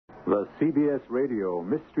The CBS Radio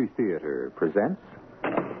Mystery Theater presents...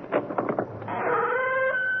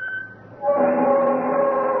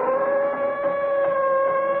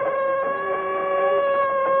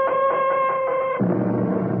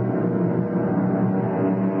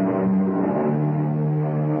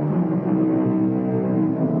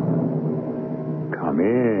 Come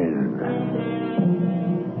in.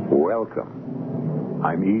 Welcome.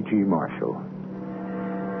 I'm E.G. Marshall.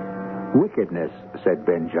 Wickedness, said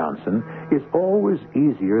Ben Jonson, is always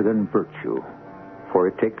easier than virtue, for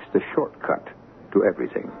it takes the shortcut to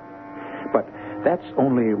everything. But that's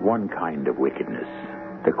only one kind of wickedness,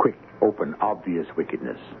 the quick, open, obvious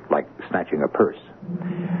wickedness, like snatching a purse.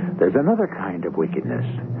 There's another kind of wickedness,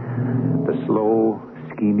 the slow,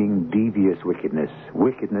 scheming, devious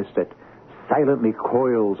wickedness that silently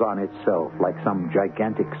coils on itself like some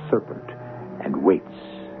gigantic serpent and waits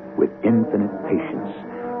with infinite patience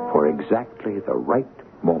for exactly the right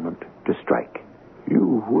moment to strike.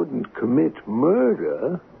 You wouldn't commit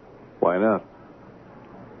murder. Why not?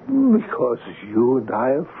 Because you and I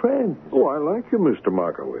are friends. Oh, I like you, Mr.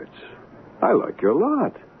 Markowitz. I like you a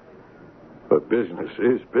lot. But business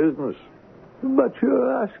is business. But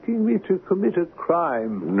you're asking me to commit a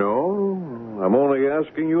crime. No, I'm only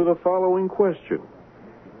asking you the following question.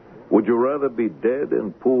 Would you rather be dead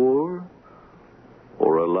and poor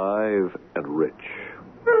or alive and rich?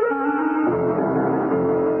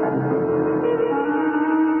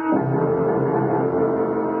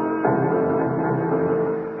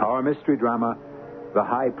 Our mystery drama, The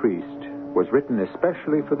High Priest, was written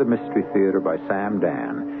especially for the Mystery Theater by Sam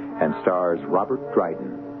Dan and stars Robert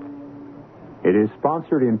Dryden. It is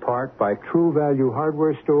sponsored in part by True Value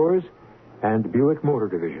Hardware Stores and Buick Motor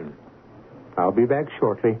Division. I'll be back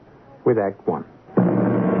shortly with Act One.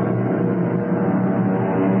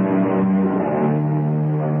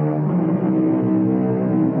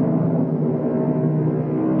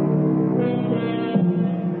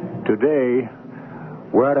 Today,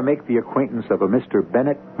 we're to make the acquaintance of a Mr.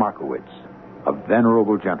 Bennett Markowitz, a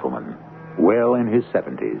venerable gentleman, well in his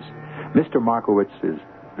 70s. Mr. Markowitz is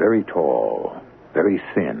very tall, very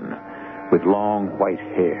thin, with long white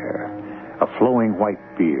hair, a flowing white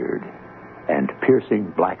beard, and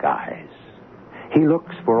piercing black eyes. He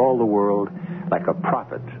looks, for all the world, like a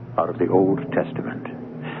prophet out of the Old Testament.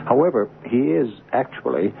 However, he is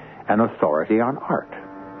actually an authority on art,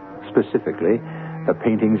 specifically the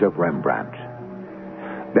paintings of Rembrandt.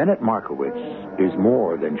 Bennett Markowitz is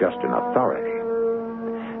more than just an authority.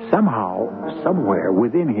 Somehow, somewhere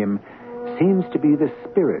within him, seems to be the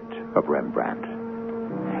spirit of Rembrandt.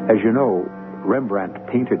 As you know, Rembrandt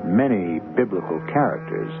painted many biblical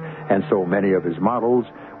characters, and so many of his models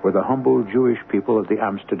were the humble Jewish people of the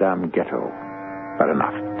Amsterdam ghetto. But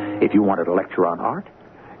enough. If you wanted a lecture on art,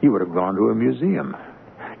 you would have gone to a museum.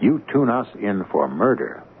 You tune us in for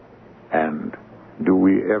murder. And do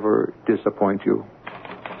we ever disappoint you?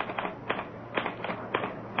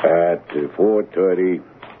 At 4:30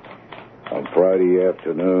 on Friday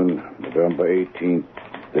afternoon, November 18th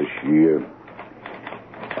this year,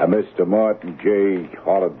 Mr. Martin J.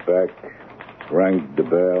 Hollenbeck rang the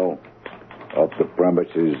bell of the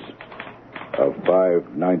premises of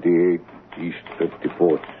 598 East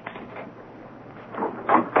 54th.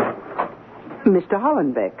 Mr.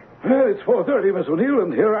 Hollenbeck. Well, it's 4:30, Miss O'Neill,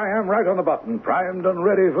 and here I am right on the button, primed and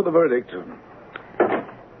ready for the verdict.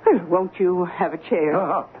 Well, won't you have a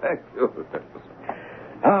chair? Thank you.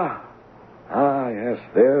 Yes,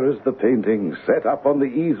 there is the painting set up on the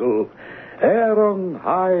easel. Aaron,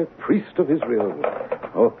 High Priest of Israel.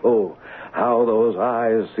 Oh, how those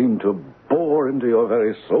eyes seem to bore into your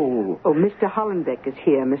very soul. Oh, Mr. Hollenbeck is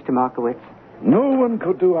here, Mr. Markowitz. No one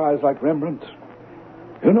could do eyes like Rembrandt.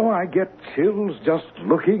 You know, I get chills just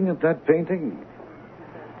looking at that painting.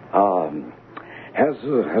 Has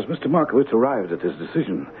Mr. Markowitz arrived at his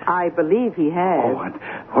decision? I believe he has. Oh, and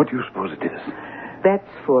what do you suppose it is? That's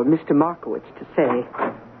for Mr. Markowitz to say.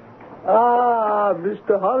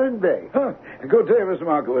 Mr. Hollenbeck. Good day, Mr.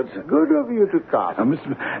 Markowitz. Good of you to come.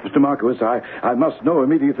 Mr. Markowitz, I must know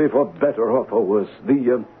immediately, for better or for worse,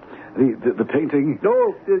 the painting.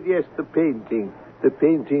 Oh, yes, the painting. The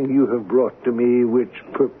painting you have brought to me, which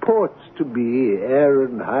purports to be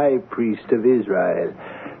Aaron, High Priest of Israel,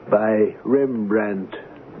 by Rembrandt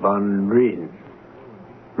van Rijn.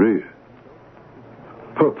 Really?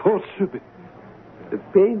 Purports to be? The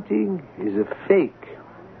painting is a fake.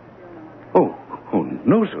 Oh,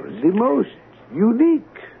 no, sir. The most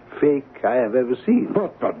unique fake I have ever seen.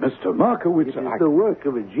 But Mr. Markowitz... It is the work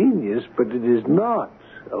of a genius, but it is not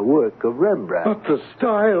a work of Rembrandt. But the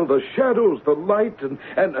style, the shadows, the light,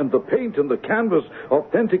 and the paint and the canvas,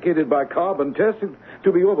 authenticated by carbon testing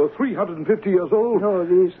to be over 350 years old. No,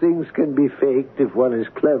 these things can be faked if one is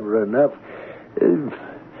clever enough.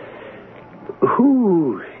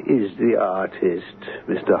 Who is the artist,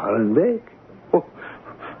 Mr. Hollenbeck? Oh,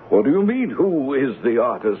 what do you mean, who is the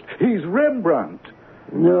artist? He's Rembrandt.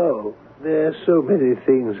 No, there are so many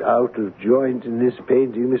things out of joint in this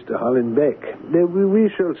painting, Mr. Hollenbeck. We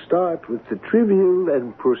shall start with the trivial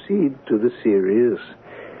and proceed to the serious.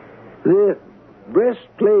 The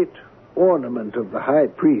breastplate ornament of the high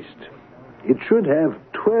priest. It should have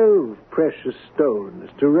 12 precious stones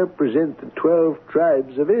to represent the 12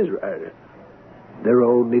 tribes of Israel. There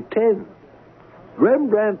are only 10.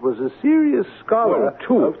 Rembrandt was a serious scholar. Well,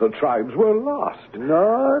 2 of the tribes were lost.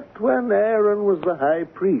 Not when Aaron was the high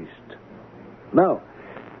priest. Now,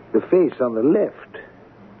 the face on the left.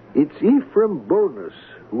 It's Ephraim Bonus,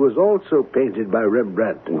 who was also painted by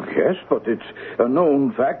Rembrandt. Yes, but it's a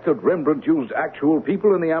known fact that Rembrandt used actual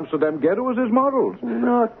people in the Amsterdam ghetto as his models.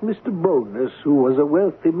 Not Mr. Bonus, who was a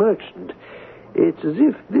wealthy merchant. It's as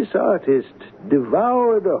if this artist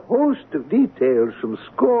devoured a host of details from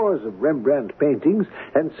scores of Rembrandt paintings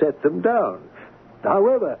and set them down.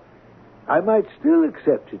 However, I might still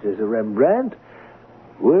accept it as a Rembrandt,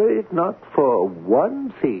 were it not for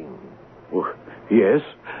one thing. Oh, yes?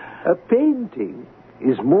 A painting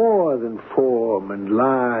is more than form and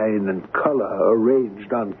line and color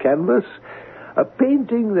arranged on canvas. A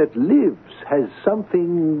painting that lives has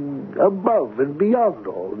something above and beyond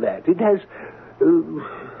all that. It has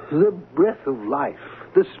the breath of life,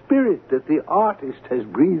 the spirit that the artist has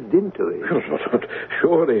breathed into it. But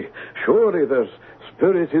surely there's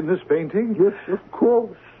spirit in this painting? Yes, of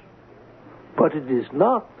course. But it is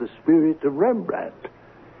not the spirit of Rembrandt.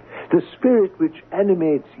 The spirit which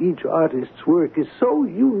animates each artist's work is so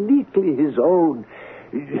uniquely his own.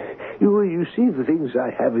 You see the things I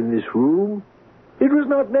have in this room? It was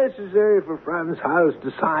not necessary for Franz Hals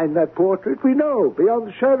to sign that portrait. We know, beyond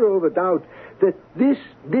the shadow of a doubt, that this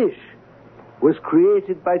dish was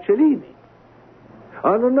created by Cellini.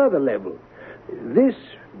 On another level, this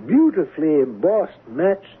beautifully embossed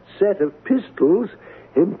matched set of pistols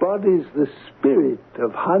embodies the spirit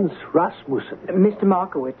of Hans Rasmussen. Mr.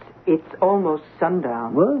 Markowitz, it's almost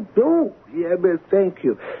sundown. Well, oh, yeah, but thank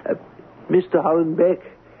you. Mr. Hollenbeck,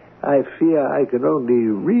 I fear I can only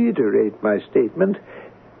reiterate my statement.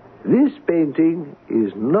 This painting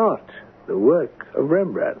is not the work of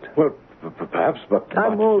Rembrandt. Well, perhaps, but...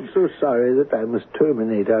 I'm also sorry that I must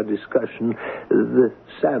terminate our discussion. The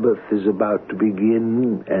Sabbath is about to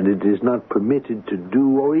begin, and it is not permitted to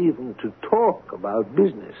do or even to talk about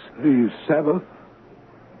business. The Sabbath?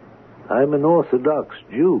 I'm an Orthodox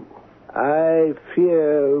Jew. I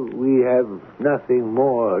fear we have nothing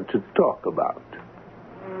more to talk about.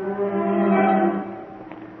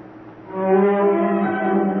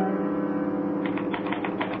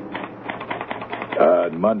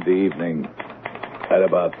 Monday evening, at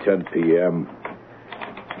about 10 p.m.,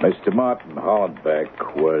 Mr. Martin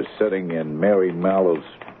Hollenbeck was sitting in Mary Mallow's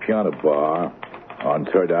piano bar on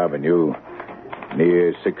 3rd Avenue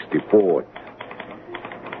near 64th,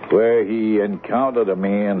 where he encountered a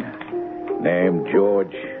man named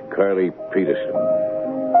George Curly Peterson.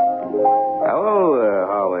 Hello there,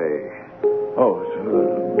 Holly. Oh,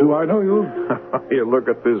 do I know you? You look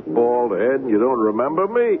at this bald head and you don't remember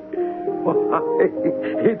me? Why,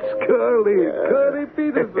 it's Curly. Curly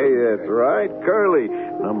Peterson. Hey, that's right, Curly.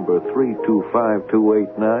 Number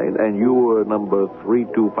 325289, and you were number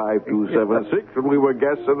 325276 when we were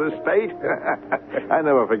guests of the state. I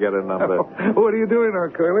never forget a number. What are you doing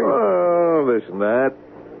there, Curly? Oh, this and that.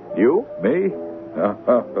 You? Me?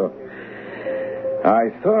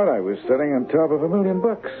 I thought I was sitting on top of $1 million.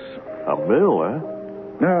 $1 million, huh?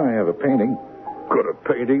 Now I have a painting. Could a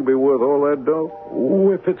painting be worth all that dough?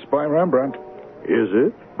 Oh, if it's by Rembrandt. Is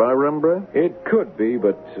it by Rembrandt? It could be,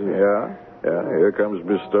 but... Yeah, here comes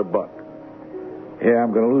Mr. Buck. Yeah,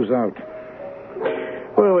 I'm going to lose out.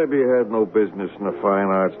 Well, maybe you had no business in the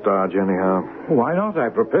fine arts dodge anyhow. Why not? I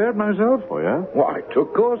prepared myself. Oh, yeah? Well, I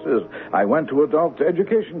took courses. I went to adult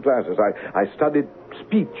education classes. I studied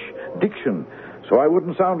speech, diction, so I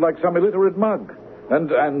wouldn't sound like some illiterate mug.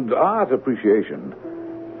 And art appreciation.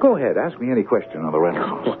 Go ahead, ask me any question on the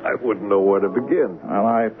Renaissance. I wouldn't know where to begin. Well,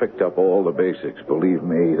 I picked up all the basics, believe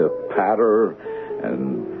me. The patter,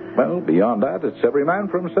 and, well, beyond that, it's every man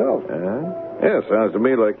for himself. Yeah, sounds to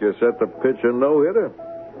me like you set the pitch a no-hitter.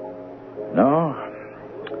 No,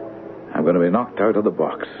 I'm going to be knocked out of the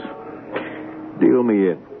box. Deal me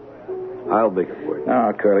in. I'll make it work.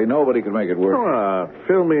 Ah, Curly, nobody can make it work. Come on,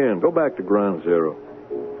 fill me in. Go back to ground zero.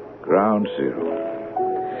 Ground zero.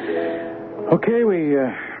 Okay, we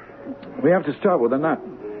have to start with the nut.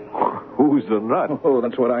 Who's the nut? Oh,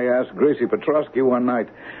 that's what I asked Gracie Petrosky one night.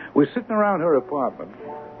 We're sitting around her apartment.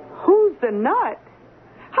 Who's the nut?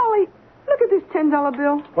 Holly, look at this $10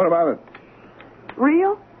 bill. What about it?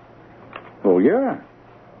 Real? Oh, yeah.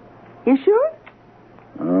 You sure?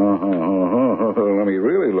 Let me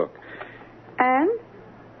really look. And?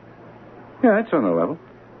 Yeah, it's on the level.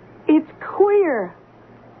 It's queer.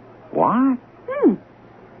 What?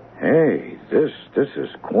 Hey, this is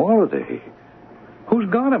quality. Who's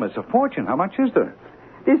got him? It's a fortune. How much is there?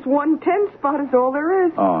 This 110 spot is all there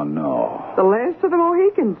is. Oh, no. The last of the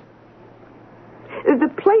Mohicans. The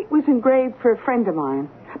plate was engraved for a friend of mine.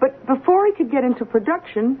 But before he could get into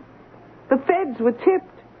production, the feds were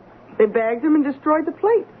tipped. They bagged him and destroyed the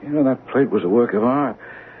plate. You know, that plate was a work of art.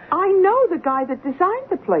 I know the guy that designed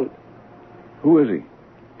the plate. Who is he?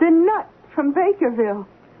 The nut from Bakerville.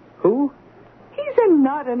 Who? He's a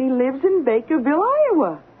nut and he lives in Bakerville,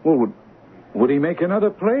 Iowa. Well, would he make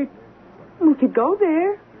another plate? We could go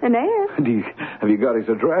there and ask. Have you got his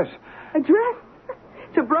address? Address?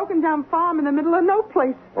 It's a broken-down farm in the middle of no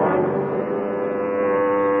place.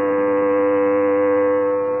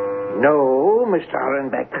 No, Mr.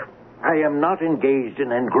 Hollenbeck. I am not engaged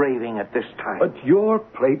in engraving at this time. But your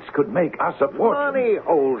plates could make us a fortune. Money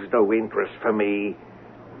holds no interest for me.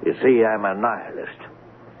 You see, I'm a nihilist.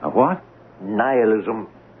 A what? Nihilism.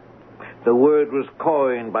 The word was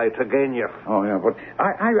coined by Turgenev. Oh, yeah, but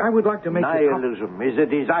I would like to make... Nihilism is a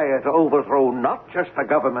desire to overthrow not just the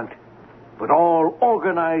government, but all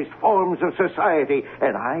organized forms of society.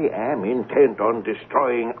 And I am intent on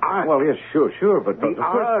destroying art. Well, yes, sure, but... The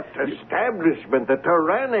art establishment, the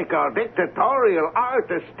tyrannical, dictatorial art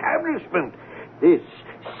establishment. This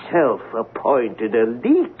self-appointed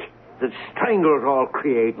elite that strangles all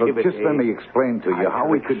creativity. Look, just let me explain to you how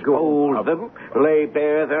we could go... Expose them, lay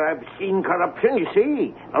bare their obscene corruption, you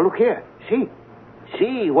see. Now, look here.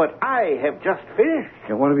 See what I have just finished.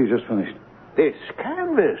 Yeah, what have you just finished? This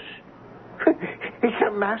canvas. It's a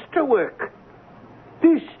masterwork.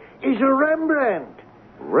 This is a Rembrandt.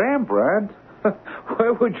 Rembrandt?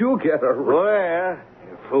 Where would you get a... Where,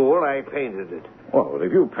 you fool, I painted it. Well,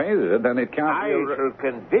 if you painted it, then it can't I be... shall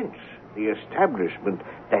convince the establishment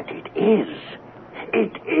that it is.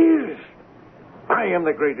 It is. I am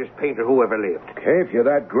the greatest painter who ever lived. Okay, if you're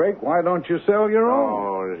that great, why don't you sell your own?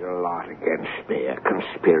 Oh, there's a lot against me, a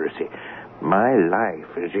conspiracy. My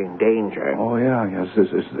life is in danger. Oh, yeah, yes.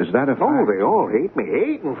 Is that a fact? Oh, they all hate me,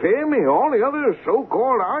 hate and fear me, all the other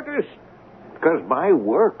so-called artists. Because my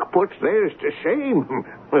work puts theirs to shame.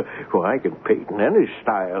 Well, I can paint in any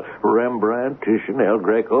style. Rembrandt, Titian, El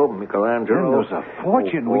Greco, Michelangelo. Then there's a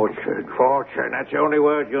fortune. Fortune. That's the only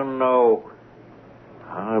word you know.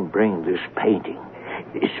 I'll bring this painting,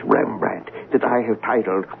 this Rembrandt, that I have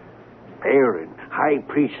titled Aaron, High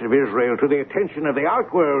Priest of Israel, to the attention of the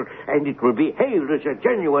art world, and it will be hailed as a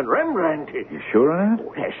genuine Rembrandt. You sure of that?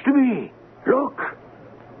 Oh, it has to be. Look.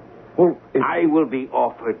 Well, I will be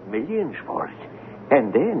offered millions for it.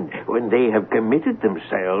 And then, when they have committed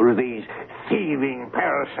themselves, these thieving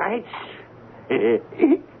parasites,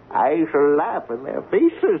 I shall laugh in their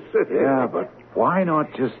faces. Yeah, but why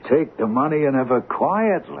not just take the money and have a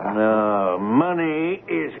quiet laugh? No, money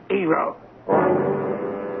is evil.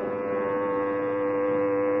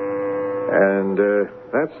 And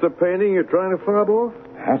that's the painting you're trying to fob off?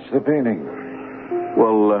 That's the painting.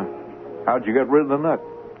 Well, how'd you get rid of the nut?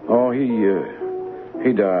 Oh,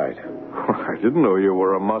 he died. I didn't know you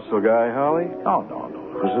were a muscle guy, Holly. Oh, no.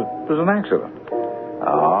 It was an accident.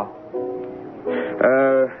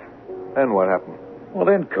 And what happened? Well,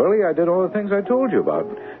 then, Curly, I did all the things I told you about.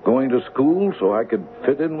 Going to school so I could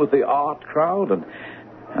fit in with the art crowd.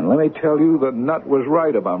 And let me tell you, the nut was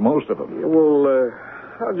right about most of them. Well,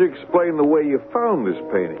 how'd you explain the way you found this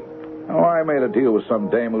painting? Oh, I made a deal with some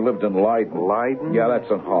dame who lived in Leiden. Leiden? Yeah, that's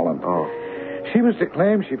in Holland. Oh. She was to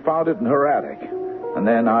claim she found it in her attic. And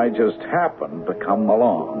then I just happened to come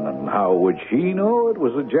along. And how would she know it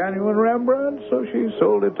was a genuine Rembrandt? So she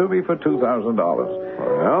sold it to me for $2,000.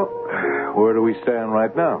 Well, where do we stand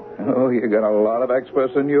right now? Oh, you got a lot of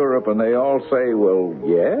experts in Europe, and they all say, well,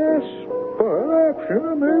 yes, perhaps,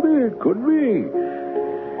 maybe it could be.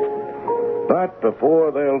 But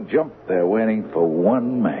before they'll jump, they're waiting for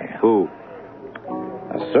one man. Who?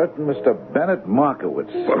 A certain Mr. Bennett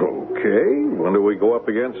Markowitz. Okay. When do we go up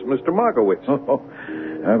against Mr. Markowitz? Oh,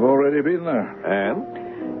 I've already been there.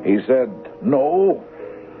 And? He said no,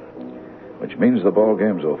 which means the ball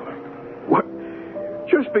game's over. What?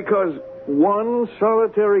 Just because one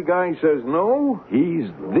solitary guy says no?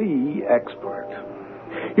 He's the expert.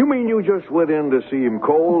 You mean you just went in to see him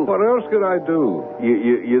cold? What else could I do?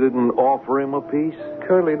 You didn't offer him a piece?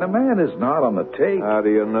 Curly, the man is not on the take. How do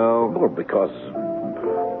you know? Well, because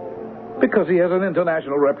he has an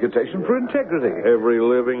international reputation for integrity. Every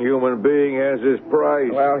living human being has his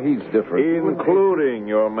price. Well, he's different. Including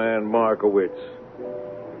your man Markowitz.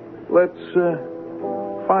 Let's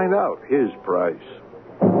find out his price.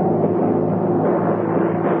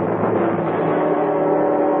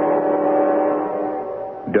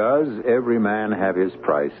 Does every man have his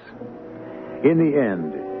price? In the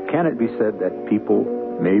end, can it be said that people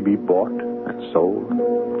may be bought and sold,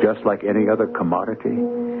 just like any other commodity?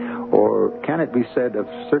 Or can it be said of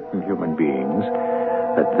certain human beings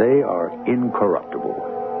that they are incorruptible?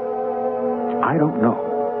 I don't know.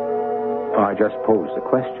 I just pose the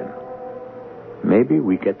question. Maybe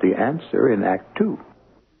we get the answer in Act 2.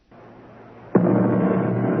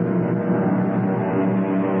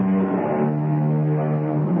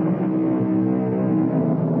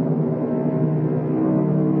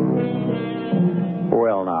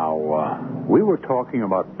 Well, now, we were talking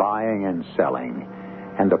about buying and selling,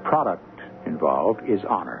 and the product involved is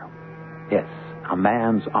honor. Yes, a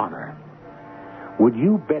man's honor. Would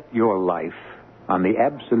you bet your life on the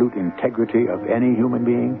absolute integrity of any human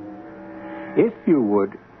being? If you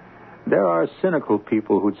would, there are cynical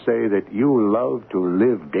people who'd say that you love to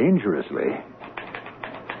live dangerously.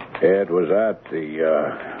 It was at the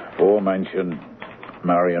aforementioned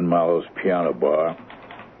Marion Mallow's piano bar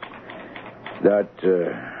that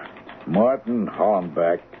Martin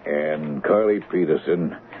Hollenbeck and Curly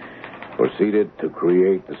Peterson proceeded to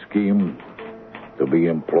create the scheme to be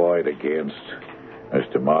employed against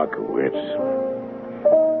Mr. Markowitz.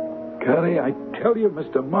 Curly, I tell you,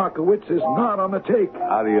 Mr. Markowitz is not on the take.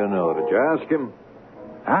 How do you know? Did you ask him?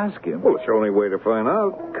 Ask him? Well, it's the only way to find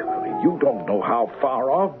out. Curly, you don't know how far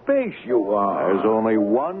off base you are. There's only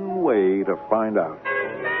one way to find out.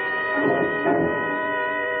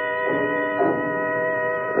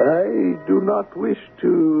 I do not wish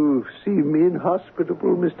to seem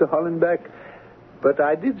inhospitable, Mr. Hollenbeck, but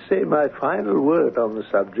I did say my final word on the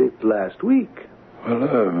subject last week.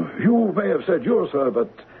 Well, you may have said yours, sir, but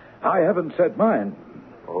I haven't said mine.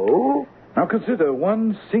 Oh? Now consider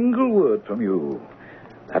one single word from you.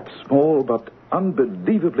 That small but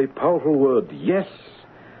unbelievably powerful word, yes.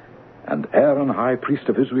 And Aaron, High Priest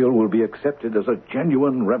of Israel, will be accepted as a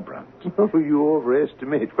genuine Rembrandt. Oh, you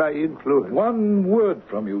overestimate my influence. One word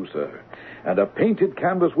from you, sir, and a painted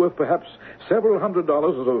canvas worth perhaps several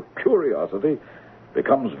 $100 as a curiosity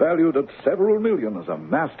becomes valued at several million as a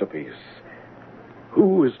masterpiece.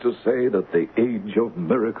 Who is to say that the age of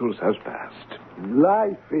miracles has passed?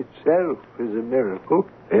 Life itself is a miracle.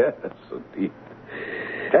 Yes, indeed.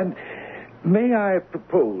 And may I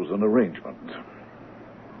propose an arrangement?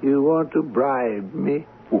 You want to bribe me?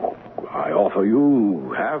 Oh, I offer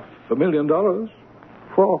you $500,000.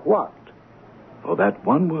 For what? For that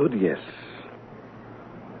one word, yes.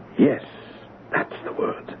 Yes, that's the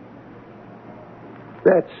word.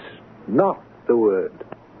 That's not the word.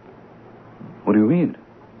 What do you mean?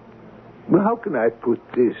 Well, how can I put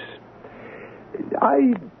this?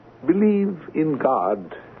 I believe in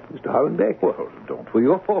God, Mr. Hollenbeck. Well, don't we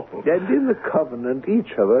all? And in the covenant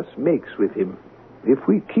each of us makes with him. If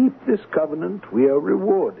we keep this covenant, we are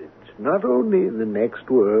rewarded, not only in the next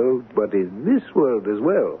world, but in this world as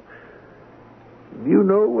well. Do you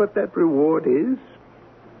know what that reward is?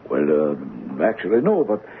 Well, actually, no,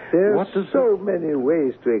 but There's what does so many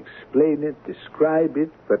ways to explain it, describe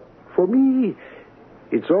it, but for me,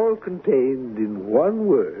 it's all contained in one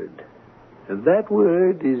word, and that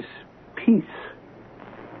word is peace.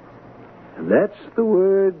 And that's the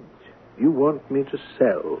word you want me to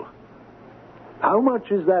sell. How much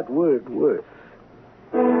is that word worth?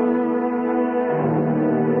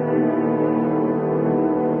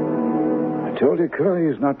 I told you Curly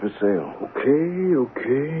is not for sale. Okay.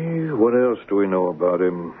 What else do we know about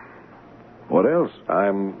him? What else?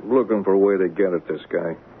 I'm looking for a way to get at this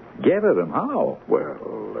guy. Get at him? How? Well,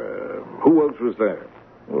 who else was there?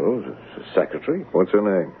 Well, the secretary. What's her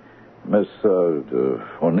name? Miss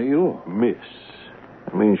O'Neill. Miss.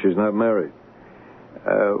 I mean, she's not married.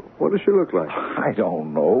 What does she look like? I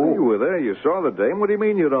don't know. You were there. You saw the dame. What do you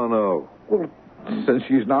mean you don't know? Well, since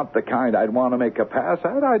she's not the kind I'd want to make a pass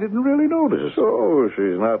at, I didn't really notice. So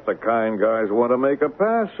she's not the kind guys want to make a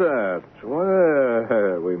pass at.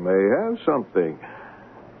 Well, we may have something.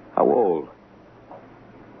 How old?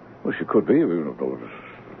 Well, she could be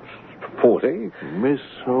 40. Miss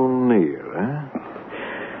O'Neill, huh?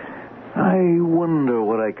 I wonder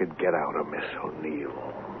what I could get out of Miss O'Neill.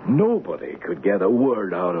 Nobody could get a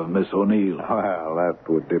word out of Miss O'Neill. Well, that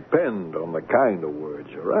would depend on the kind of words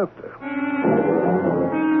you're after.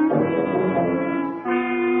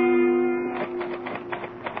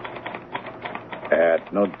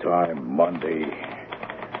 At noontime, Monday,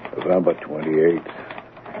 November 28th,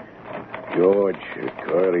 George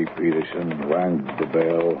Curly Peterson rang the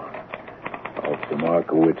bell of the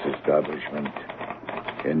Markowitz establishment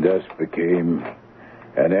and thus became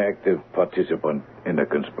an active participant in the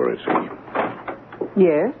conspiracy.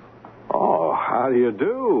 Yes? Oh, how do you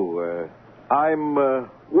do? I'm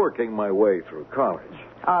working my way through college.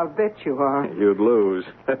 I'll bet you are. You'd lose.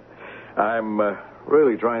 I'm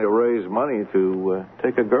really trying to raise money to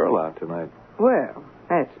take a girl out tonight. Well,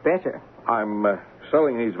 that's better. I'm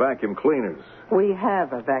selling these vacuum cleaners. We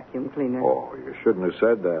have a vacuum cleaner. Oh, you shouldn't have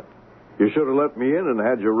said that. You should have let me in and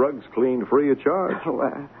had your rugs cleaned free of charge.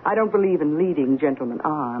 Oh, I don't believe in leading gentlemen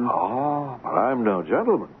on. Oh, but I'm no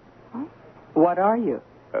gentleman. Huh? What are you?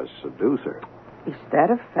 A seducer. Is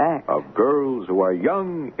that a fact? Of girls who are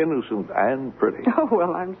young, innocent, and pretty. Oh,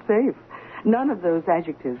 well, I'm safe. None of those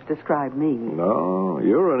adjectives describe me. No,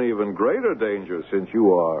 you're an even greater danger since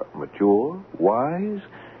you are mature, wise,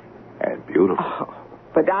 and beautiful. Oh,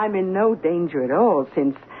 but I'm in no danger at all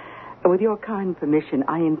since, with your kind permission,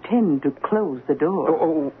 I intend to close the door.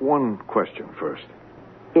 Oh, one question first.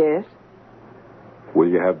 Yes? Will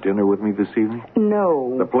you have dinner with me this evening?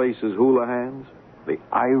 No. The place is Houlihan's. The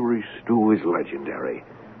Irish stew is legendary.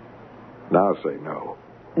 Now say no.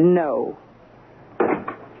 No.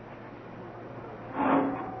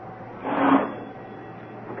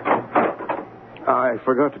 I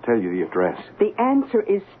forgot to tell you the address. The answer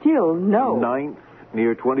is still no. 9th,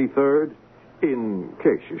 near 23rd, in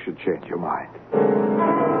case you should change your mind.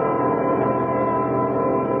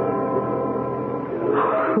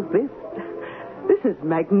 This is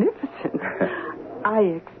magnificent. I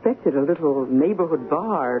expected a little neighborhood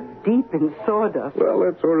bar deep in sawdust. Well,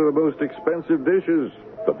 let's order the most expensive dishes,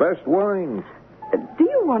 the best wines. Do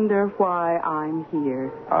you wonder why I'm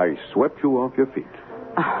here? I swept you off your feet.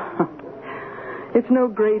 It's no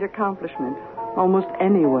great accomplishment. Almost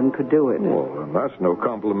anyone could do it. Well, then that's no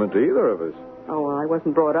compliment to either of us. Oh, well, I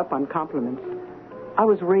wasn't brought up on compliments. I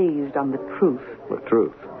was raised on the truth. The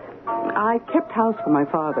truth. I kept house for my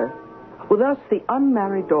father. With us, the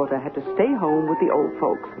unmarried daughter had to stay home with the old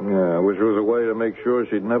folks. Yeah, which was a way to make sure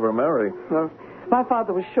she'd never marry. Well, my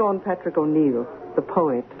father was Sean Patrick O'Neill, the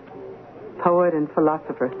poet and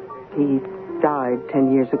philosopher. He died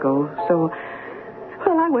 10 years ago, so,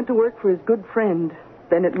 well, I went to work for his good friend,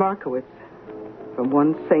 Bennett Markowitz, from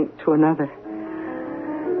one saint to another.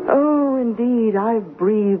 Oh, indeed, I've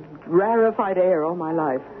breathed rarefied air all my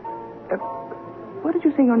life. What did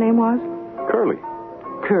you say your name was? Curly.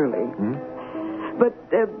 Curly. Hmm? But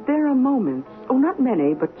there are moments, oh, not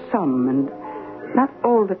many, but some, and not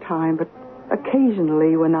all the time, but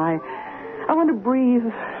occasionally when I want to breathe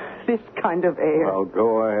this kind of air. Well,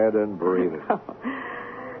 go ahead and breathe it.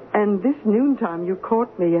 And this noontime, you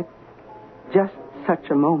caught me at just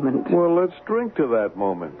such a moment. Well, let's drink to that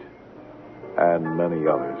moment. And many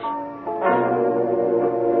others.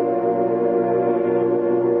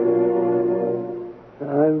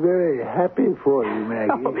 I'm very happy for you,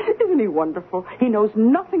 Maggie. Oh, isn't he wonderful? He knows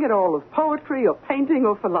nothing at all of poetry or painting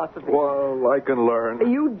or philosophy. Well, I can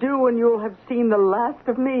learn. You do, and you'll have seen the last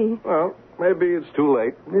of me. Well, maybe it's too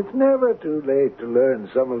late. It's never too late to learn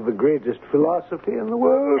some of the greatest philosophy in the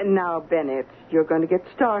world. And now, Bennett, you're going to get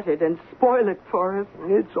started and spoil it for us.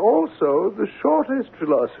 It's also the shortest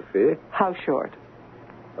philosophy. How short?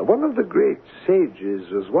 One of the great sages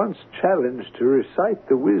was once challenged to recite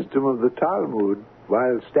the wisdom of the Talmud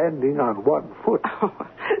while standing on one foot. Oh,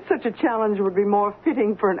 such a challenge would be more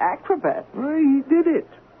fitting for an acrobat. Well, he did it.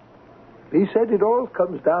 He said it all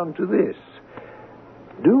comes down to this.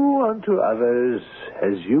 Do unto others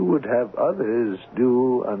as you would have others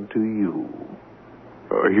do unto you.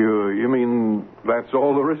 You mean that's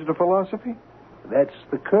all there is to philosophy? That's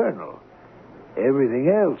the kernel. Everything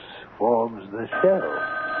else forms the shell.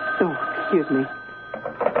 Oh, excuse me.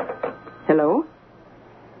 Hello?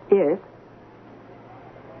 Yes?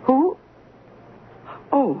 Who?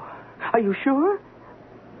 Oh, are you sure?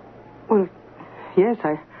 Well, yes,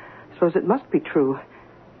 I suppose it must be true.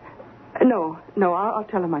 No, I'll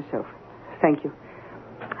tell her myself. Thank you.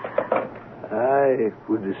 I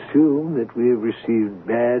would assume that we have received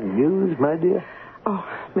bad news, my dear. Oh,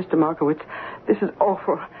 Mr. Markowitz, this is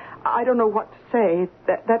awful. I don't know what to say.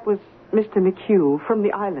 That was Mr. McHugh from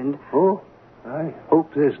the island. Oh, I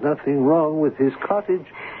hope there's nothing wrong with his cottage.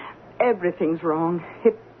 Everything's wrong.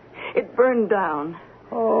 It burned down.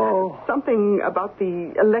 Oh. Something about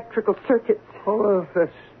the electrical circuits. Oh,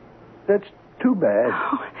 that's That's too bad.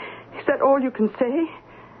 Oh, is that all you can say?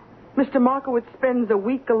 Mr. Markowitz spends a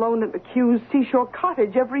week alone at McHugh's Seashore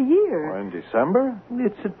Cottage every year. In December?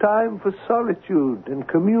 It's a time for solitude and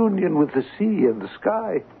communion with the sea and the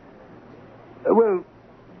sky. Well,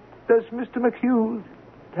 does Mr. McHugh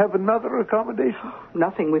have another accommodation?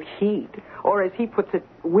 Nothing with heat, or as he puts it,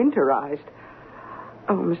 winterized.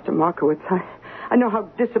 Oh, Mr. Markowitz, I know how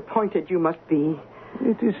disappointed you must be.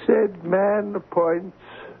 It is said man appoints,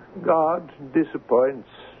 God disappoints,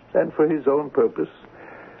 and for his own purpose.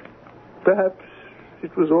 Perhaps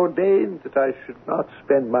it was ordained that I should not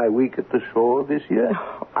spend my week at the shore this year.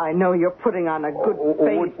 Oh, I know you're putting on a good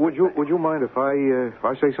face. Would you mind if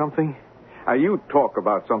I say something? You talk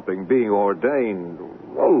about something being ordained.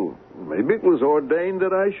 Well, maybe it was ordained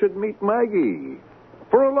that I should meet Maggie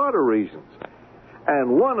for a lot of reasons.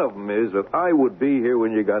 And one of them is that I would be here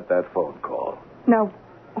when you got that phone call. Now,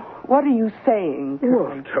 what are you saying?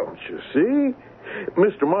 Well, don't you see?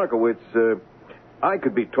 Mr. Markowitz, I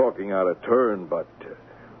could be talking out of turn, but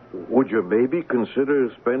would you maybe consider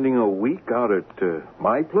spending a week out at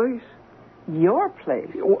my place? Your place?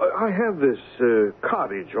 I have this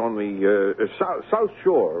cottage on the south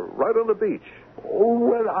shore, right on the beach. Oh,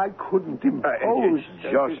 well, I couldn't impose.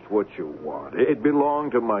 It's just what you want. It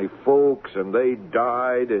belonged to my folks, and they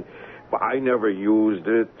died. I never used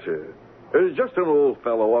it. There's just an old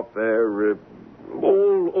fellow up there,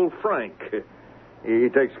 old Frank. He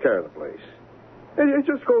takes care of the place. It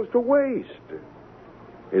just goes to waste.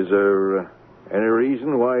 Is there any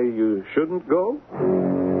reason why you shouldn't go?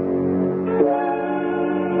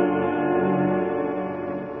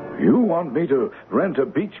 You want me to rent a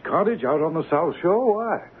beach cottage out on the South Shore?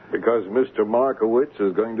 Why? Because Mr. Markowitz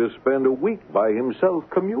is going to spend a week by himself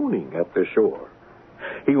communing at the shore.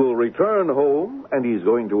 He will return home, and he's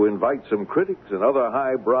going to invite some critics and other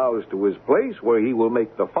highbrows to his place, where he will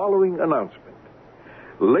make the following announcement.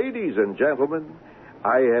 Ladies and gentlemen,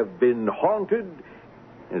 I have been haunted.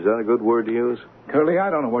 Is that a good word to use? Curly,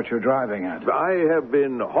 I don't know what you're driving at. I have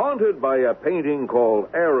been haunted by a painting called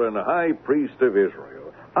Aaron, High Priest of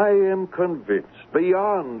Israel. I am convinced,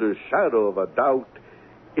 beyond a shadow of a doubt,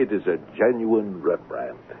 it is a genuine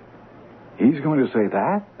Rembrandt. He's going to say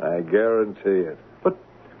that? I guarantee it. But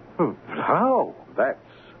how? That's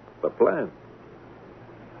the plan.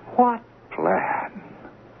 What plan?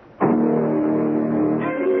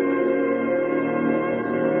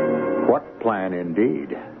 What plan,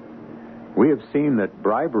 indeed? We have seen that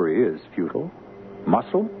bribery is futile.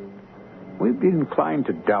 Muscle? We'd be inclined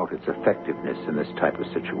to doubt its effectiveness in this type of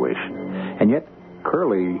situation. And yet,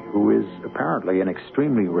 Curly, who is apparently an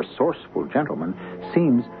extremely resourceful gentleman,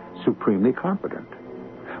 seems supremely competent.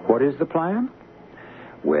 What is the plan?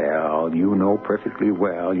 Well, you know perfectly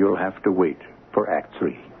well you'll have to wait for Act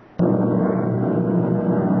 3.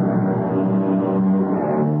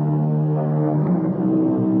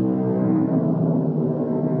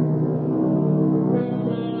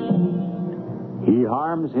 He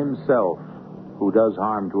harms himself who does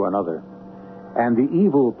harm to another, and the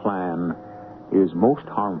evil plan is most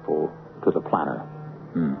harmful to the planner.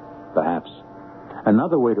 Perhaps.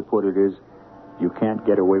 Another way to put it is, you can't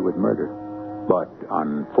get away with murder. But,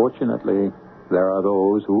 unfortunately, there are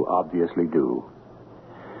those who obviously do.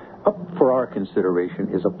 Up for our consideration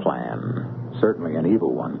is a plan, certainly an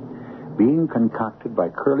evil one, being concocted by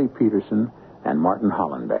Curly Peterson and Martin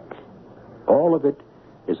Hollenbeck. All of it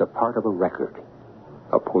is a part of a record,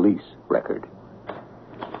 a police record.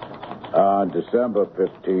 On December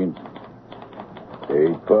 15th,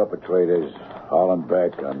 the perpetrators,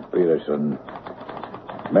 Hollenbeck and Peterson,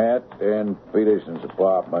 met in Peterson's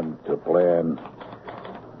apartment to plan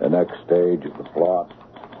the next stage of the plot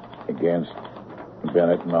against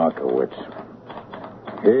Bennett Markowitz.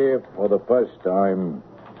 Here, for the first time,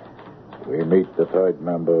 we meet the third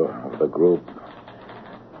member of the group,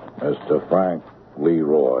 Mr. Frank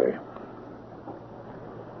Leroy.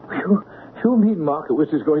 You mean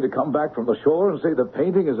Markowitz is going to come back from the shore and say the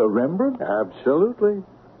painting is a Rembrandt? Absolutely.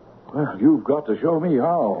 Well, you've got to show me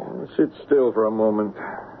how. Sit still for a moment.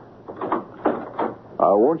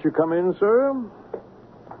 Won't you come in, sir?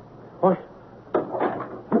 What?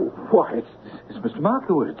 Why, it's Mr.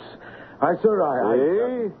 Markowitz.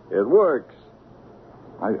 Sir, See? It works.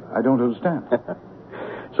 I don't understand.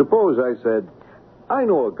 Suppose I said, I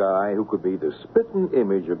know a guy who could be the spitting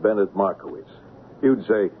image of Bennett Markowitz. You'd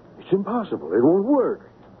say, it's impossible. It won't work.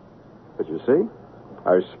 But you see,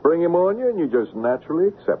 I spring him on you, and you just naturally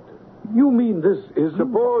accept it. You mean this isn't...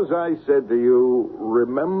 Suppose I said to you,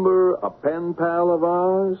 remember a pen pal of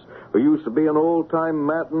ours who used to be an old-time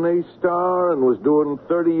matinee star and was doing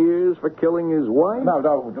 30 years for killing his wife?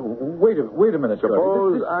 No, wait a minute,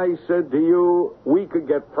 Suppose Curly. I said to you, we could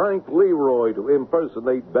get Frank Leroy to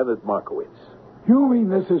impersonate Bennett Markowitz. You mean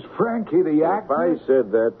this is Frankie the actor? If I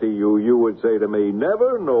said that to you, you would say to me,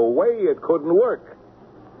 never, no way, it couldn't work.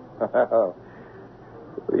 What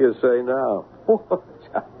do you say now?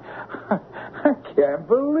 I can't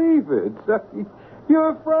believe it.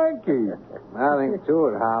 You're Frankie. Nothing to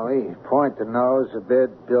it, Holly. Point the nose a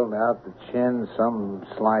bit, build out the chin, some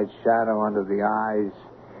slight shadow under the eyes.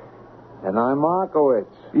 And I'm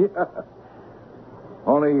Markowitz. Yeah.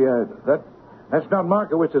 Only, that's not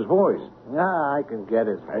Markowitz's voice. Yeah, I can get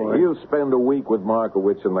his voice. You spend a week with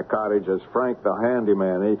Markowitz in the cottage as Frank the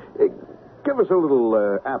handyman. Give us a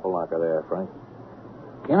little apple knocker there, Frank.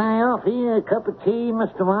 Can I offer you a cup of tea,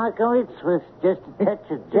 Mr. Markowitz, with just a touch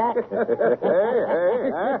of Jack?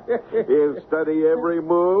 He'll study every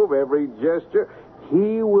move, every gesture.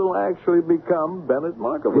 He will actually become Bennett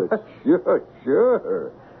Markowitz.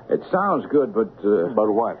 Sure. It sounds good, but...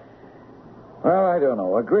 But what? Well, I don't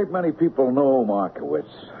know. A great many people know Markowitz.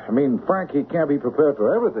 I mean, Frankie can't be prepared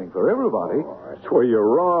for everything, for everybody. Oh, that's where you're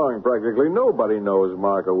wrong. Practically nobody knows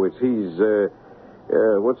Markowitz. He's,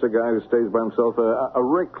 what's the guy who stays by himself? A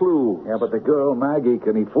recluse. Yeah, but the girl, Maggie,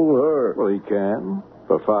 can he fool her? Well, he can.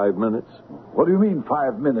 For 5 minutes. What do you mean,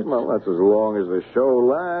 5 minutes? Well, that's as long as the show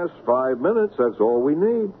lasts. 5 minutes, that's all we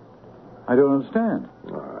need. I don't understand.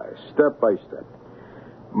 All right, step by step.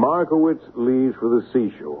 Markowitz leaves for the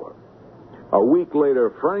seashore. A week later,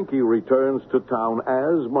 Frankie returns to town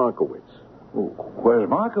as Markowitz. Where's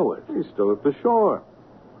Markowitz? He's still at the shore.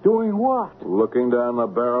 Doing what? Looking down the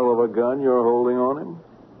barrel of a gun you're holding on him.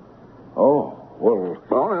 Oh, well...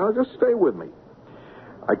 Well, now, just stay with me.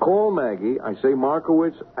 I call Maggie. I say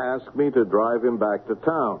Markowitz asked me to drive him back to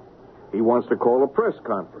town. He wants to call a press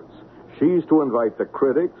conference. She's to invite the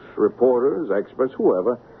critics, reporters, experts,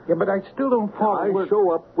 whoever. Yeah, but I still don't follow... I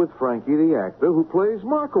show up with Frankie, the actor, who plays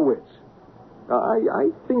Markowitz.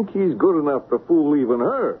 I think he's good enough to fool even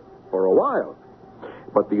her for a while.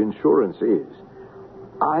 But the insurance is,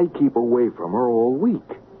 I keep away from her all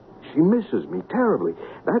week. She misses me terribly.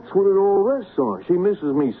 That's what it all rests on. She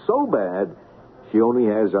misses me so bad, she only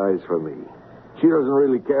has eyes for me. She doesn't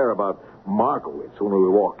really care about Markowitz when we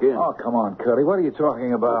walk in. Oh, come on, Curly. What are you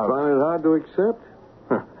talking about? I find it hard to accept.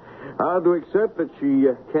 Hard to accept that she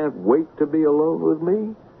can't wait to be alone with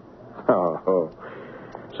me. Oh.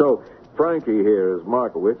 So... Frankie here, as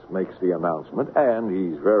Markowitz, makes the announcement, and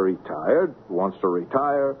he's very tired, wants to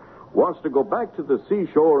retire, wants to go back to the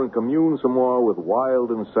seashore and commune some more with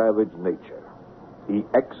wild and savage nature. He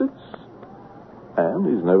exits, and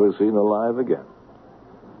he's never seen alive again.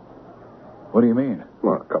 What do you mean?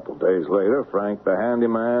 Well, a couple days later, Frank the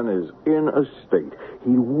handyman is in a state.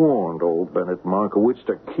 He warned old Bennett Markowitz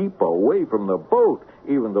to keep away from the boat,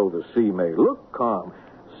 even though the sea may look calm.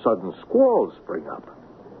 Sudden squalls spring up.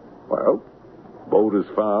 Well, boat is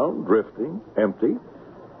found, drifting, empty,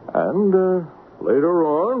 and later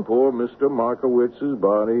on, poor Mr. Markowitz's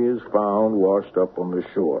body is found washed up on the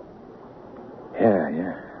shore.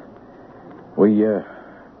 Yeah.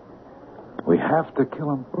 We have to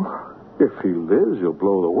kill him. If he lives, you'll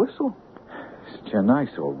blow the whistle. Such a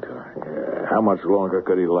nice old guy. Yeah, how much longer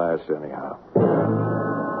could he last, anyhow?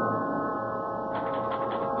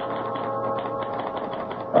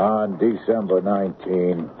 On December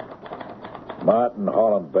 19... Martin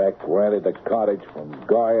Hollenbeck rented a cottage from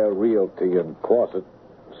Goya Realty in Quonset,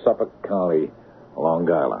 Suffolk County, Long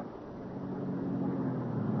Island.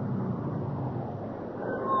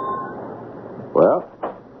 Well,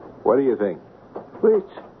 what do you think?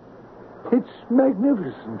 It's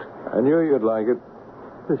magnificent. I knew you'd like it.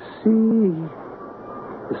 The sea,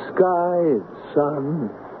 the sky, the sun,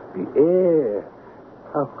 the air.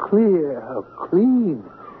 How clear, how clean.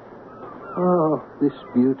 Oh, this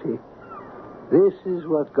beauty. This is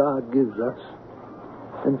what God gives us.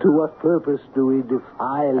 And to what purpose do we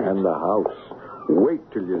defile it? And the house. Wait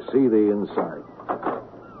till you see the inside.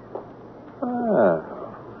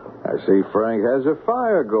 I see Frank has a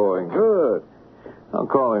fire going. Good. I'll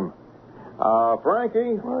call him.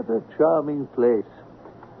 Frankie? What a charming place.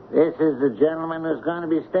 This is the gentleman who's going to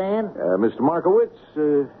be staying? Mr. Markowitz,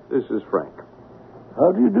 this is Frank.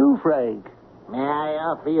 How do you do, Frank? May I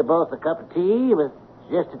offer you both a cup of tea with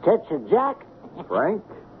just a touch of Jack? Frank,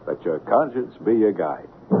 let your conscience be your guide.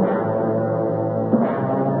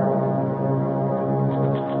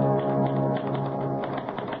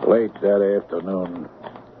 Late that afternoon,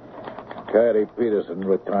 Caddy Peterson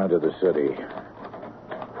returned to the city.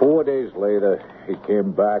 4 days later, he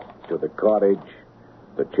came back to the cottage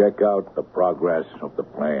to check out the progress of the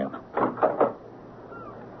plan.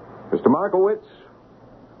 Mr. Markowitz,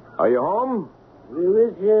 are you home? Be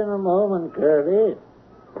with you in a moment, Curly.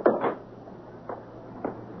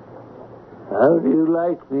 How do you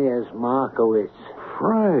like me as Markowitz?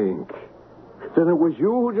 Frank. Then it was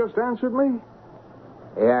you who just answered me?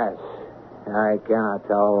 Yes. I cannot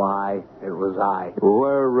tell a lie. It was I.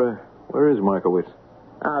 Where is Markowitz?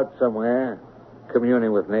 Out somewhere,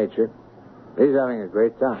 communing with nature. He's having a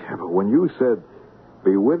great time. Yeah, but when you said,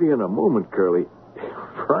 be with you in a moment, Curly,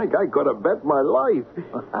 Frank, I could have bet my life.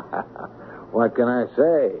 What can I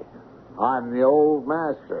say? I'm the old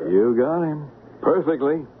master. You got him.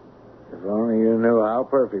 Perfectly. If only you knew how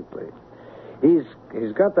perfectly. He's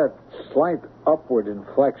got that slight upward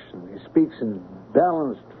inflection. He speaks in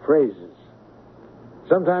balanced phrases.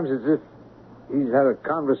 Sometimes as if he's had a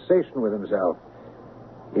conversation with himself.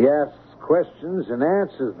 He asks questions and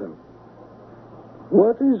answers them.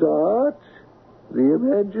 What is art? The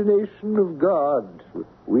imagination of God.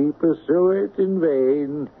 We pursue it in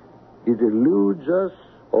vain. It eludes us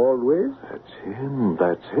always. That's him.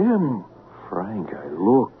 That's him. Frank, I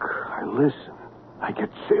look, I listen, I get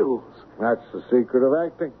chills. That's the secret of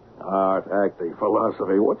acting. Art, acting,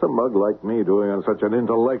 philosophy. What's a mug like me doing on such an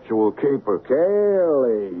intellectual caper?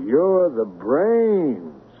 Cayley, you're the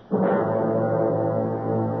brains.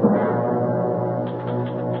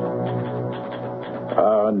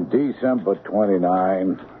 On December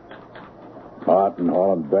 29, Martin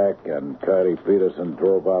Hollenbeck and Curly Peterson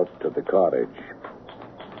drove out to the cottage.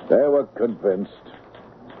 They were convinced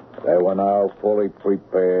they were now fully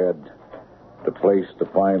prepared to place the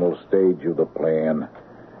final stage of the plan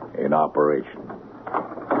in operation.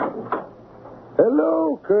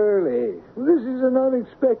 Hello, Curly. This is an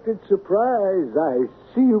unexpected surprise. I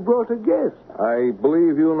see you brought a guest. I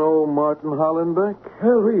believe you know Martin Hollenbeck?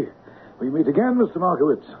 Well, we meet again, Mr.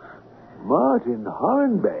 Markowitz. Martin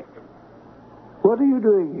Hornbeck. What are you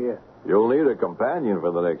doing here? You'll need a companion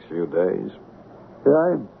for the next few days.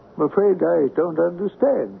 I'm afraid I don't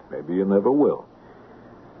understand. Maybe you never will.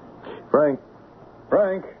 Frank,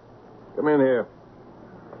 come in here.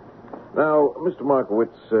 Now, Mr.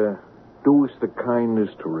 Markowitz, do us the kindness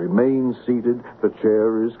to remain seated. The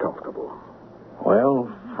chair is comfortable.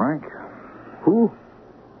 Well, Frank, Who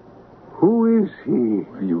is he?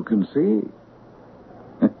 you can see.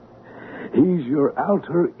 He's your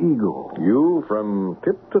alter ego. You from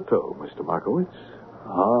tip to toe, Mr. Markowitz.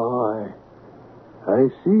 I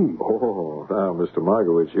see. Oh, now, Mr.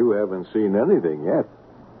 Markowitz, you haven't seen anything yet.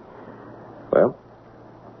 Well,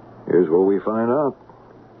 here's where we find out.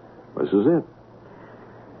 This is it.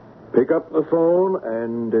 Pick up the phone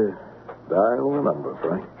and dial the number,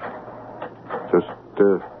 Frank. Just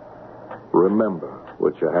remember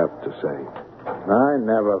what you have to say. I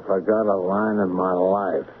never forgot a line in my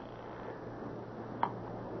life.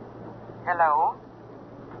 Hello?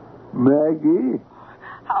 Maggie?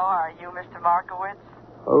 How are you, Mr. Markowitz?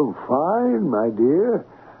 Oh, fine, my dear.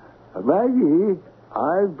 Maggie,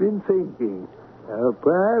 I've been thinking.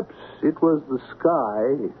 Perhaps it was the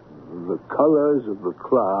sky, the colors of the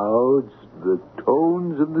clouds, the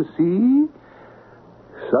tones of the sea.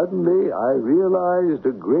 Suddenly, I realized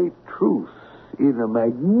a great truth in a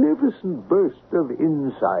magnificent burst of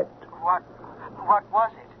insight. What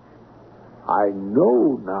was it? I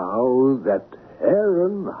know now that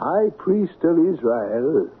Aaron, high priest of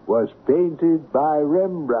Israel, was painted by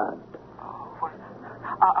Rembrandt. Oh, well,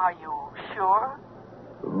 are you sure?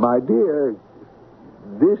 My dear,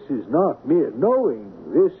 this is not mere knowing.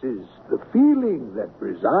 This is the feeling that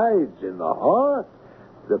resides in the heart.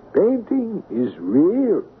 The painting is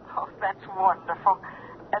real. Oh, that's wonderful.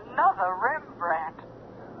 Another Rembrandt.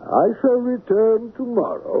 I shall return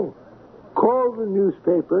tomorrow. Call the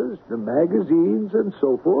newspapers, the magazines, and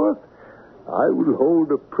so forth. I will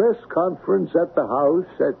hold a press conference at the house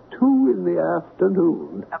at 2 in the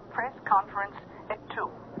afternoon. A press conference at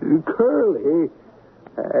 2. Curly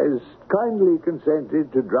has kindly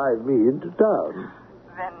consented to drive me into town.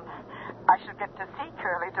 Then I shall get to see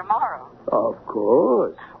Curly tomorrow. Of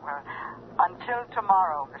course. Well, until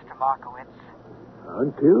tomorrow, Mr. Markowitz.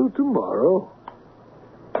 Until tomorrow.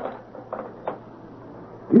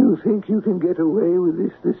 Do you think you can get away with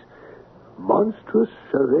this monstrous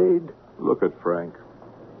charade? Look at Frank.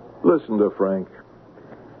 Listen to Frank.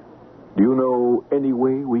 Do you know any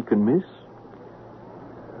way we can miss?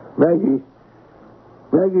 Maggie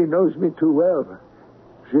knows me too well.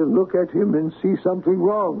 She'll look at him and see something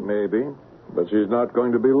wrong. Maybe, but she's not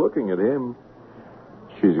going to be looking at him.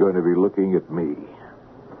 She's going to be looking at me.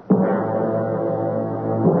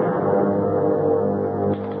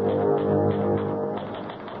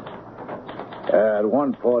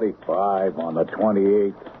 1:45 on the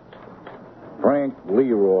 28th. Frank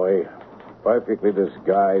Leroy, perfectly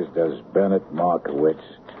disguised as Bennett Markowitz,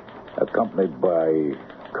 accompanied by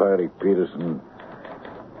Curly Peterson,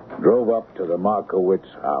 drove up to the Markowitz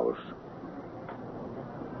house.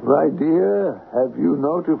 My dear, have you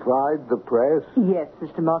notified the press? Yes,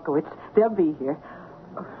 Mr. Markowitz. They'll be here.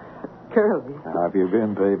 Curly. How have you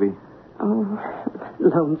been, baby? Oh,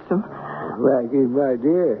 lonesome. Maggie, my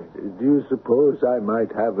dear, do you suppose I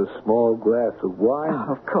might have a small glass of wine?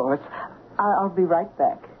 Oh, of course. I'll be right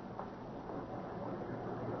back.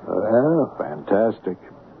 Well, Fantastic.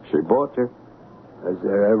 She bought you. is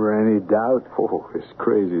there ever any doubt? Oh, this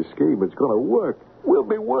crazy scheme is going to work. We'll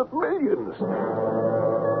be worth millions.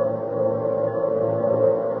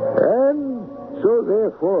 And so,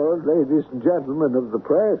 therefore, ladies and gentlemen of the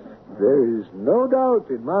press, there is no doubt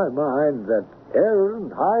in my mind that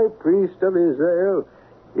Aaron, High Priest of Israel,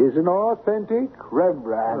 is an authentic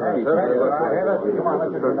Rembrandt.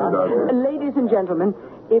 Ladies and gentlemen,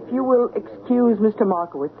 if you will excuse Mr.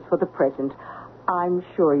 Markowitz for the present, I'm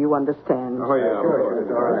sure you understand. Oh, yeah.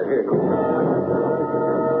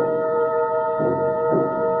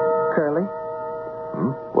 Curly?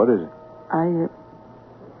 What is it?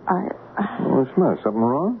 What's the matter? Something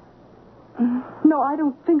wrong? No, I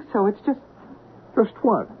don't think so. It's just... Just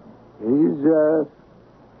what? Is,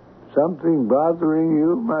 something bothering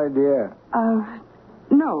you, my dear?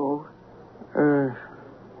 No.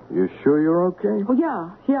 You sure you're okay? Well,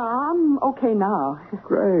 yeah, I'm okay now.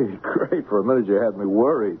 Great. For a minute you had me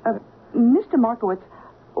worried. Mr. Markowitz,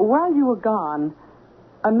 while you were gone,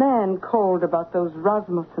 a man called about those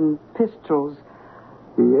Rasmussen pistols.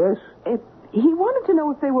 Yes? He wanted to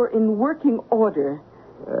know if they were in working order.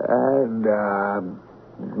 And,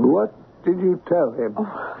 what did you tell him?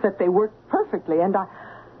 Oh, that they worked perfectly, and I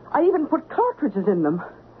even put cartridges in them.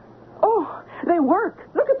 Oh, they work.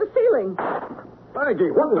 Look at the ceiling.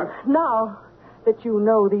 Maggie, what the... Now that you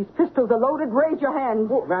know these pistols are loaded, raise your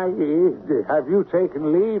hands. Oh, Maggie, have you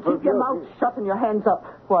taken leave of Keep your mouth shut and your hands up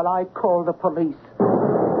while I call the police.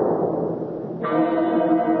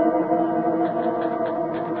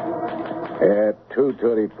 At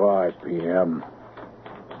 2:35 p.m.,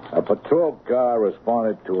 a patrol car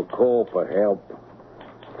responded to a call for help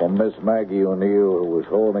from Miss Maggie O'Neill, who was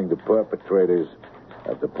holding the perpetrators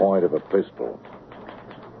at the point of a pistol.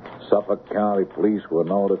 Suffolk County Police were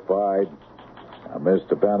notified.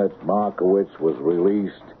 Mr. Bennett Markowitz was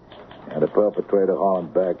released, and the perpetrator,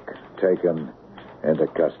 Holland Beck, taken into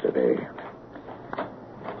custody.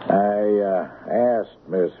 I asked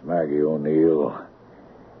Miss Maggie O'Neill,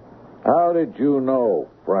 how did you know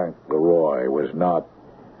Frank Leroy was not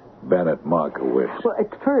Bennett Markowitz? Well, at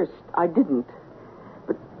first, I didn't.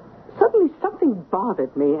 But suddenly something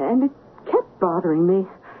bothered me, and it kept bothering me.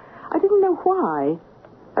 I didn't know why.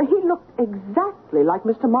 He looked exactly like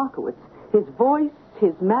Mr. Markowitz. His voice,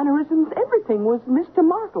 his mannerisms, everything was Mr.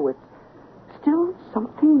 Markowitz. Still,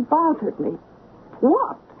 something bothered me.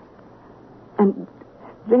 What? And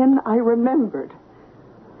then I remembered.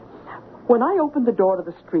 When I opened the door to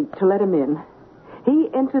the street to let him in, he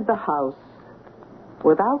entered the house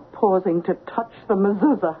without pausing to touch the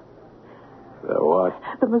mezuzah. The what?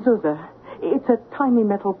 The mezuzah. It's a tiny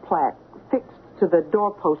metal plaque fixed to the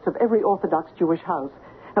doorpost of every Orthodox Jewish house.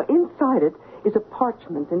 Now, inside it is a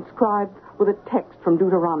parchment inscribed with a text from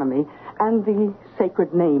Deuteronomy and the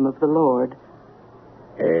sacred name of the Lord.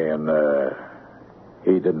 And,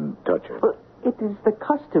 he didn't touch it? Well, it is the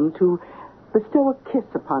custom to bestow a kiss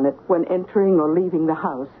upon it when entering or leaving the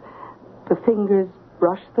house. The fingers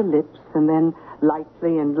brush the lips and then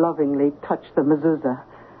lightly and lovingly touch the mezuzah.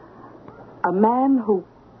 A man who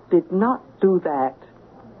did not do that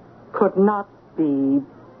could not be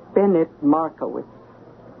Bennett Markowitz.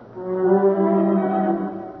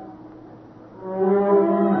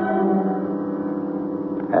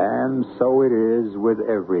 And so it is with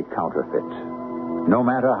every counterfeit. No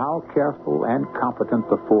matter how careful and competent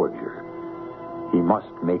the forger, he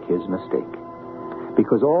must make his mistake.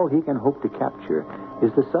 Because all he can hope to capture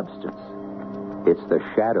is the substance. It's the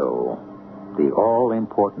shadow, the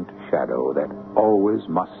all-important shadow that always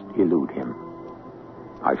must elude him.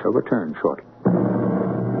 I shall return shortly.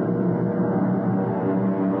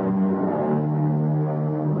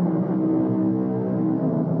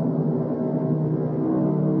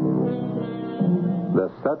 The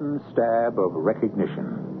sudden stab of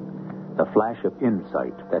recognition, the flash of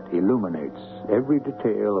insight that illuminates every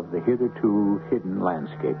detail of the hitherto hidden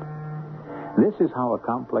landscape. This is how a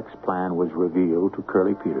complex plan was revealed to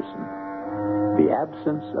Curly Peterson. The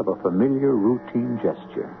absence of a familiar routine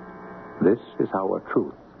gesture. This is how a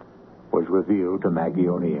truth was revealed to Maggie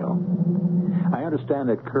O'Neill. I understand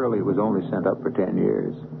that Curly was only sent up for 10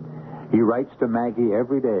 years. He writes to Maggie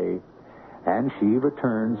every day, and she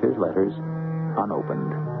returns his letters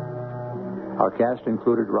unopened. Our cast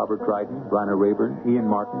included Robert Dryden, Bryna Rayburn, Ian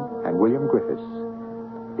Martin, and William Griffiths.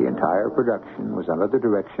 The entire production was under the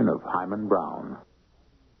direction of Hyman Brown.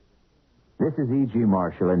 This is E.G.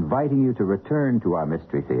 Marshall inviting you to return to our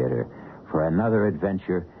Mystery Theater for another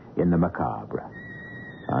adventure in the macabre.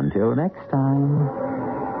 Until next time,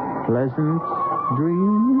 pleasant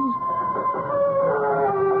dreams.